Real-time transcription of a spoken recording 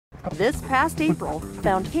This past April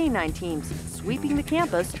found K-9 teams sweeping the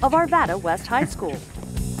campus of Arvada West High School.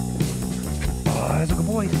 Oh, that's a good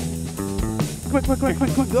boy.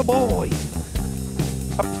 Come on, good boy.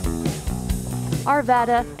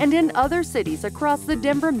 Arvada and in other cities across the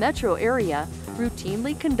Denver metro area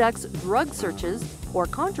routinely conducts drug searches or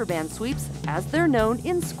contraband sweeps as they're known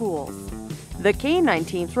in schools. The K-9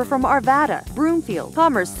 teams were from Arvada, Broomfield,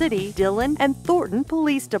 Commerce City, Dillon, and Thornton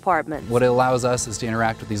Police Departments. What it allows us is to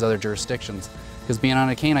interact with these other jurisdictions. Because being on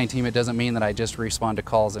a K-9 team, it doesn't mean that I just respond to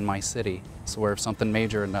calls in my city. So where if something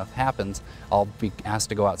major enough happens, I'll be asked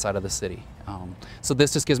to go outside of the city. So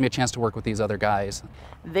this just gives me a chance to work with these other guys.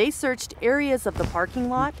 They searched areas of the parking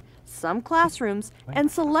lot, some classrooms,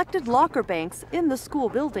 and selected locker banks in the school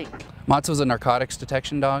building. Matsu's a narcotics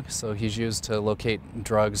detection dog, so he's used to locate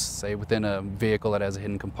drugs, say within a vehicle that has a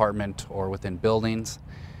hidden compartment or within buildings.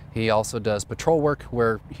 He also does patrol work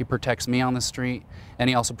where he protects me on the street, and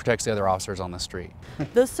he also protects the other officers on the street.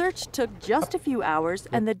 The search took just a few hours,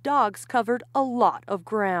 and the dogs covered a lot of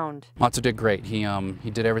ground. Matsu did great. He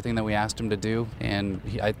did everything that we asked him to do, and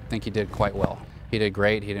I think he did quite well. He did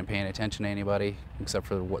great. He didn't pay any attention to anybody except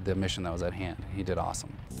for the mission that was at hand. He did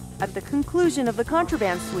awesome. At the conclusion of the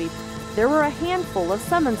contraband sweep, there were a handful of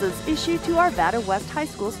summonses issued to Arvada West High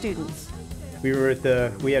School students. We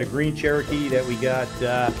had a green Cherokee that we got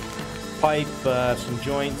pipe, some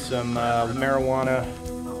joints, some marijuana,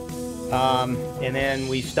 and then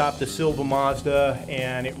we stopped the Silva Mazda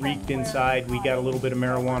and it reeked inside. We got a little bit of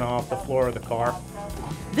marijuana off the floor of the car.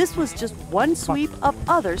 This was just one sweep of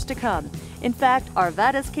others to come. In fact,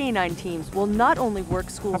 Arvada's K-9 teams will not only work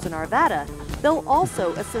schools in Arvada, they'll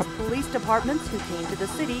also assist police departments who came to the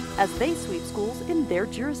city as they sweep schools in their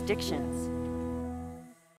jurisdictions.